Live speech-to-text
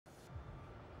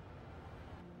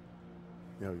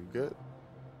Yo, you good?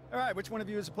 All right, which one of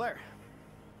you is a player?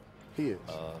 He is.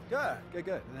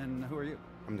 Good. And who are you?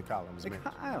 I'm the Kyle. I'm his manager.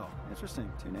 Kyle.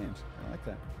 Interesting. 2 names. I like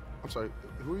that. I'm sorry,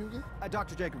 who are you again?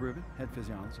 Dr. Jacob Rubin, head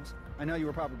physiologist. I know you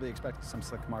were probably expecting some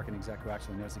slick marketing exec who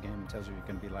actually knows the game and tells you you're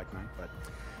going to be like Mike, but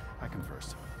I come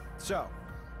first. So,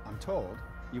 I'm told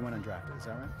you went undrafted, is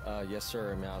that right? Yes,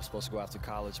 sir. I mean, I was supposed to go after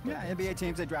college, but... Yeah, NBA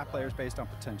teams, they draft players based on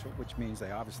potential, which means they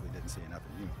obviously didn't see enough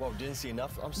in you. Whoa, didn't see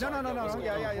enough? I'm sorry.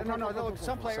 No. Look,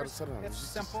 some players, Settle down. it's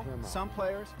Just simple. hear him out. Some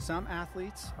players, some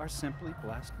athletes are simply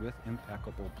blessed with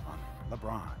impeccable plumbing.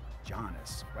 LeBron,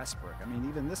 Giannis, Westbrook. I mean,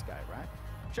 even this guy, right?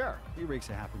 Sure, he reeks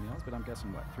of Happy Meals, but I'm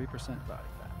guessing, what, 3% body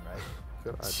fat, right?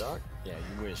 Good eye, Doc. Yeah,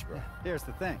 you wish, bro. Here's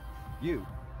the thing. You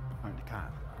aren't a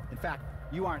Kyle. In fact,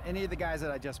 you aren't any of the guys that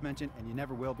I just mentioned, and you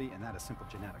never will be, and that is simple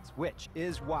genetics, which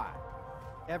is why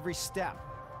every step,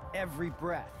 every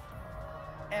breath,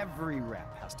 every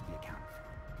rep has to be accounted for.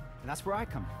 And that's where I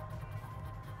come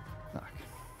in. Look,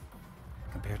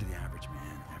 compared to the average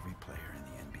man, every player in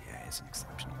the NBA is an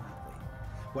exceptional athlete.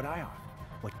 What I offer,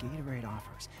 what Gatorade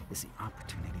offers, is the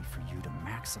opportunity for you to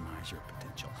maximize your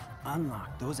potential.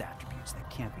 Unlock those attributes that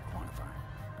can't be quantified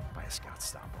by a scout's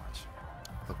stopwatch.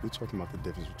 Look, we're talking about the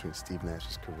difference between Steve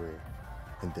Nash's career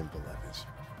and then Bill Evans.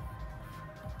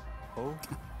 Oh,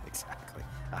 exactly.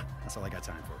 That's all I got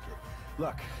time for, kid.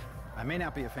 Look, I may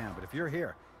not be a fan, but if you're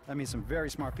here, that means some very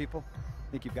smart people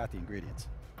think you've got the ingredients.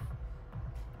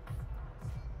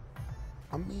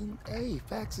 I mean, hey,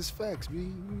 facts is facts.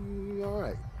 We all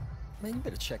right. Man, you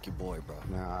better check your boy, bro.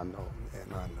 Nah, I know,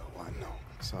 man. I know.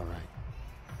 It's all right.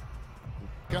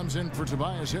 Comes in for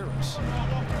Tobias Harris.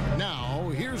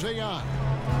 Now, here's AI.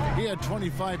 He had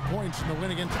 25 points in the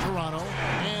win against Toronto,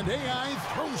 and AI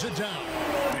throws it down.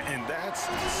 And that's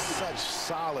such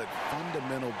solid,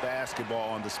 fundamental basketball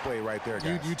on display right there,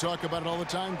 guys. You talk about it all the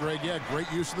time, Greg. Yeah, great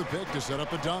use of the pick to set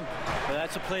up a dunk. But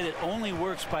that's a play that only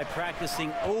works by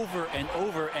practicing over and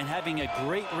over and having a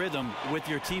great rhythm with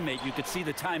your teammate. You could see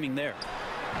the timing there.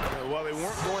 Well, they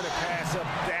weren't going to pass up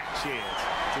that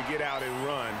chance to get out and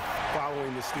run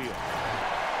following the steal.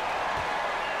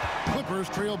 Clippers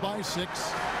trail by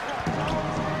 6.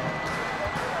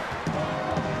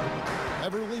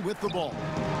 Everly with the ball.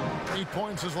 8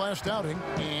 points his last outing,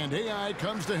 and AI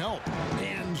comes to help.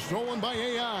 And stolen by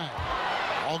AI.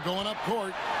 All going up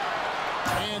court.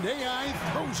 And AI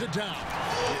throws it down.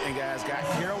 And guys got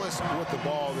careless with the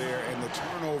ball there, and the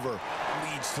turnover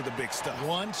leads to the big stuff.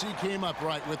 Once he came up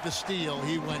right with the steal,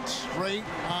 he went straight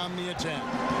on the attack.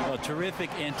 A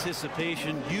terrific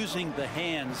anticipation using the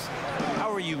hands.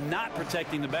 How are you not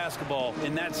protecting the basketball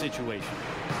in that situation?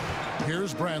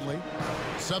 Here's Bradley.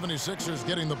 76ers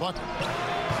getting the bucket.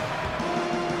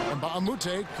 And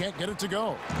Baamute can't get it to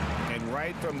go. And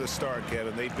right from the start,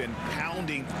 Kevin, they've been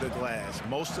pounding the glass.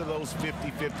 Most of those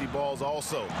 50-50 balls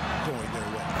also going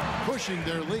their way. Pushing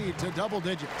their lead to double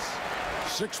digits.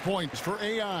 6 points for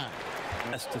AI.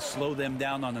 Has to slow them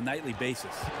down on a nightly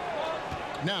basis.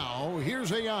 Now,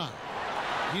 here's AI.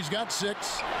 He's got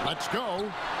 6. Let's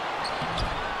go.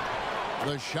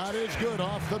 The shot is good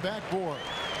off the backboard.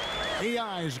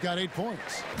 AI's got 8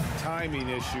 points. Timing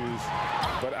issues,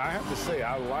 but I have to say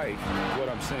I like what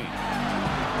I'm seeing.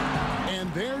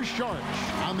 And there's Sharch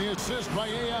on the assist by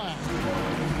AI.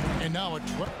 And now at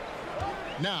 12.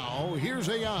 Now, here's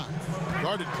AI.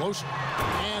 Guarded close.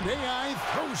 And AI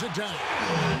throws it down.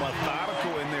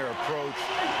 Methodical in their approach.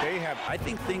 They have. I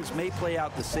think things may play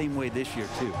out the same way this year,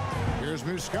 too. Here's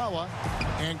Muscala.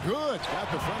 And good.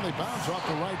 Got the friendly bounce off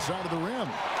the right side of the rim.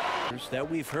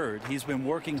 That we've heard. He's been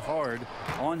working hard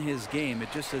on his game. It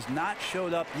just has not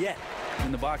showed up yet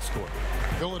in the box score.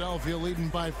 Philadelphia leading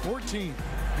by 14.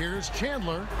 Here's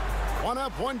Chandler. 1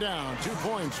 up, 1 down. 2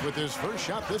 points with his first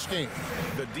shot this game.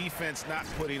 The defense not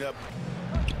putting up.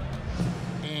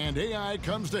 And AI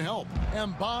comes to help.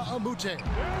 Baamute.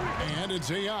 And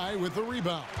it's AI with the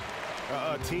rebound.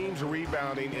 A team's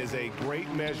rebounding is a great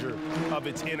measure of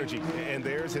its energy, and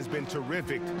theirs has been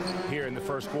terrific here in the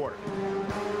first quarter.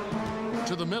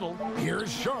 To the middle,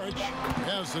 here's Sharch.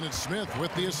 And it's Smith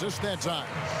with the assist that time.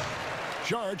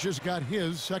 Sharch has got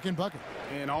his second bucket.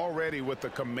 And already with the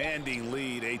commanding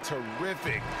lead, a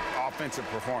terrific offensive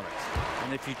performance.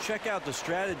 And if you check out the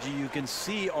strategy, you can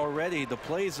see already the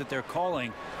plays that they're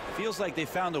calling. Feels like they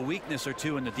found a weakness or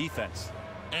two in the defense.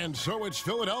 And so it's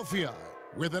Philadelphia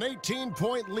with an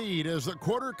 18-point lead as the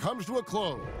quarter comes to a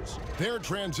close. Their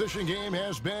transition game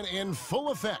has been in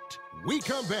full effect. We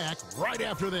come back right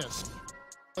after this.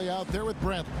 Out there with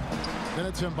Bradley. Then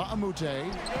it's Baamute.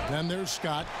 Then there's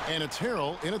Scott. And it's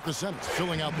Harrell in at the center,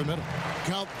 filling out the middle.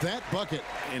 Count that bucket.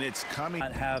 And it's coming.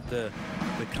 Not have the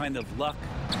kind of luck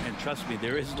And trust me,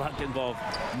 there is luck involved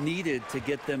needed to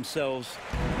get themselves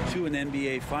to an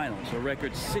NBA Finals. A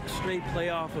record 6 straight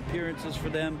playoff appearances for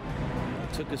them.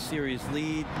 Took a serious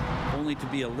lead only to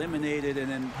be eliminated, and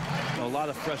then a lot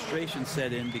of frustration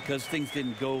set in because things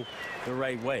didn't go the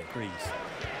right way.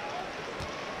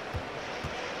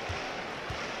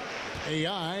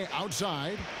 AI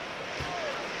outside.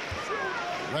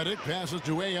 Redick passes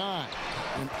to AI.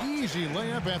 An easy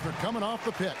layup after coming off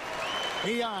the pick.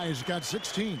 AI's got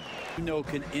 16. You know,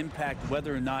 can impact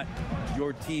whether or not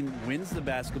your team wins the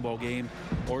basketball game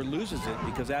or loses it,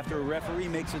 because after a referee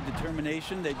makes a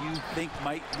determination that you think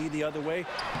might be the other way,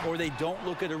 or they don't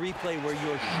look at a replay where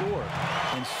you're sure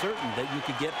and certain that you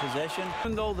could get possession.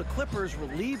 Even though the Clippers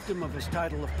relieved him of his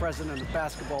title of president of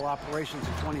basketball operations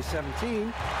in 2017,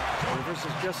 Rivers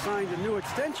has just signed a new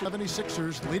extension.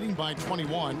 76ers leading by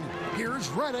 21. Here's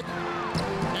Redick,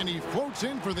 and he floats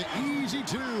in for the easy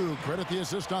 2. Credit the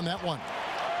assist on that one.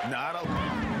 Not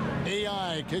a...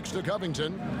 AI kicks to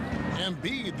Covington.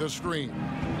 Embiid the screen.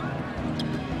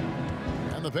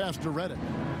 And the pass to Redick.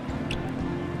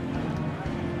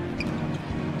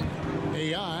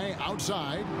 AI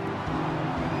outside.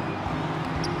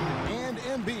 And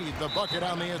Embiid the bucket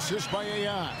on the assist by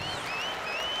AI.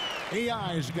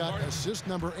 AI's got assist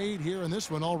number 8 here in this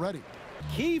one already.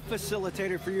 Key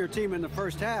facilitator for your team in the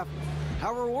first half.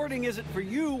 How rewarding is it for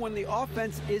you when the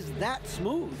offense is that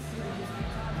smooth?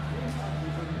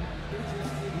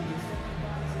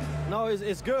 No,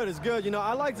 it's good. It's good. You know,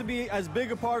 I like to be as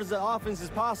big a part of the offense as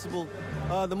possible.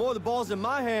 The more the ball's in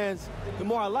my hands, the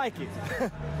more I like it.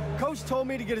 Coach told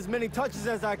me to get as many touches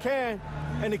as I can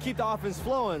and to keep the offense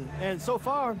flowing. And so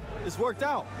far, it's worked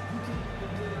out.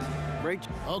 Great.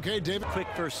 Okay, David. Quick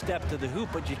first step to the hoop,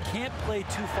 but you can't play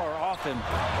too far off him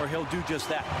or he'll do just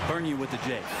that, burn you with the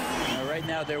J. Now, right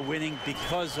now they're winning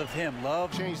because of him.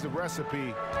 Love. Change the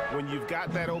recipe. When you've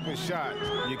got that open shot,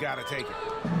 you got to take it.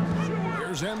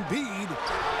 Here's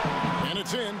Embiid, and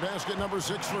it's in. Basket number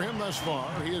 6 for him thus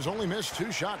far. He has only missed 2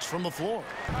 shots from the floor.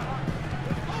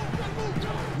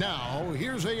 Now,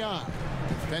 here's AI,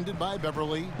 defended by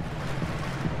Beverly.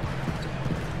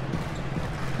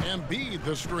 Embiid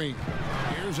the screen.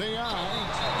 Here's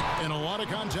AI, and a lot of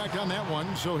contact on that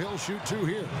one, so he'll shoot 2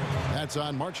 here. That's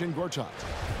on Marcin Gortat.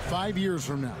 5 years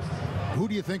from now, who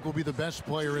do you think will be the best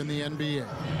player in the NBA?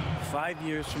 5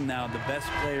 years from now, the best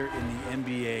player in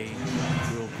the NBA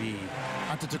will be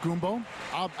Antetokounmpo.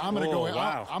 I'm going to go.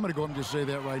 Wow. I'm going to go and just say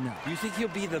that right now. You think he'll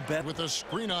be the best? With a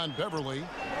screen on Beverly.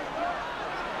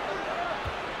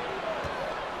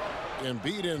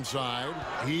 Embiid inside.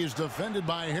 He's defended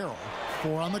by Harrell.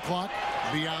 4 on the clock.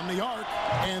 Beyond the arc.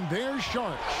 And there's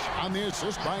Saric on the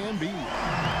assist by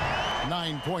Embiid.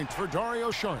 9 points for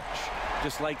Dario Saric.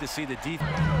 Just like to see the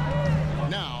defense.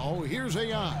 Now, here's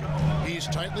AI. He's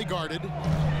tightly guarded.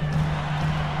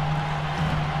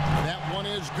 That one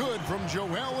is good from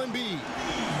Joel Embiid.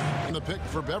 And the pick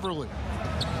for Beverly.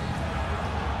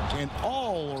 And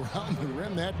all around the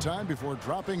rim that time before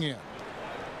dropping in.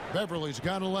 Beverly's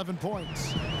got 11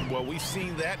 points. Well, we've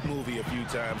seen that movie a few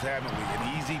times, haven't we?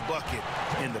 An easy bucket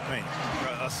in the paint.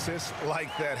 Assists like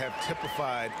that have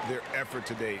typified their effort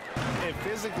to date. And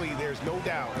physically, there's no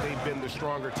doubt they've been the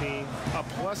stronger team. A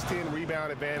 +10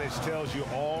 rebound advantage tells you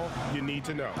all you need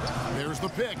to know. There's the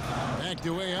pick. Back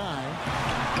to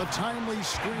AI. The timely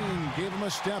screen gave him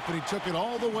a step, and he took it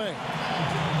all the way.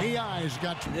 AI's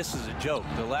got... This is a joke.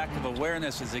 The lack of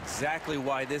awareness is exactly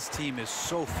why this team is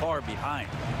so far behind.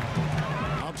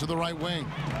 Out to the right wing.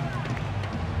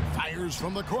 Fires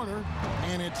from the corner,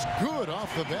 and it's good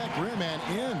off the back rim and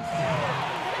in.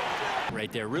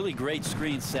 Right there, really great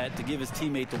screen set to give his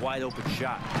teammate the wide open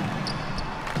shot.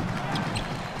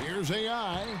 Here's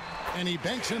AI, and he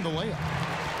banks in the layup.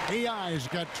 AI's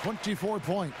got 24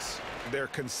 points. They're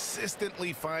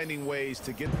consistently finding ways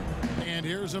to get. And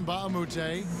here's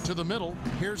Mbamute to the middle.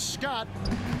 Here's Scott.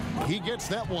 He gets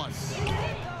that one.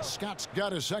 Scott's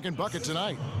got his second bucket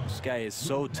tonight. This guy is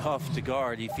so tough to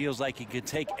guard. He feels like he could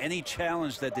take any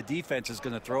challenge that the defense is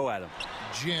going to throw at him.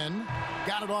 Jin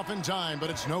got it off in time,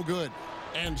 but it's no good.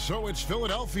 And so it's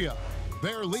Philadelphia.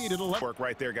 Their lead at 11. Work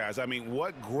right there, guys. I mean,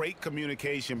 what great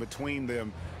communication between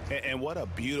them, and what a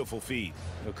beautiful feed.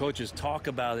 The coaches talk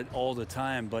about it all the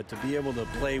time, but to be able to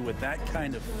play with that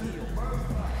kind of feel.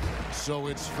 So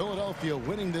it's Philadelphia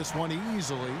winning this one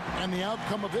easily, and the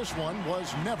outcome of this one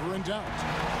was never in doubt.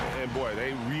 And boy,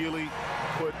 they really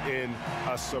put in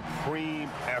a supreme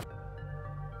effort.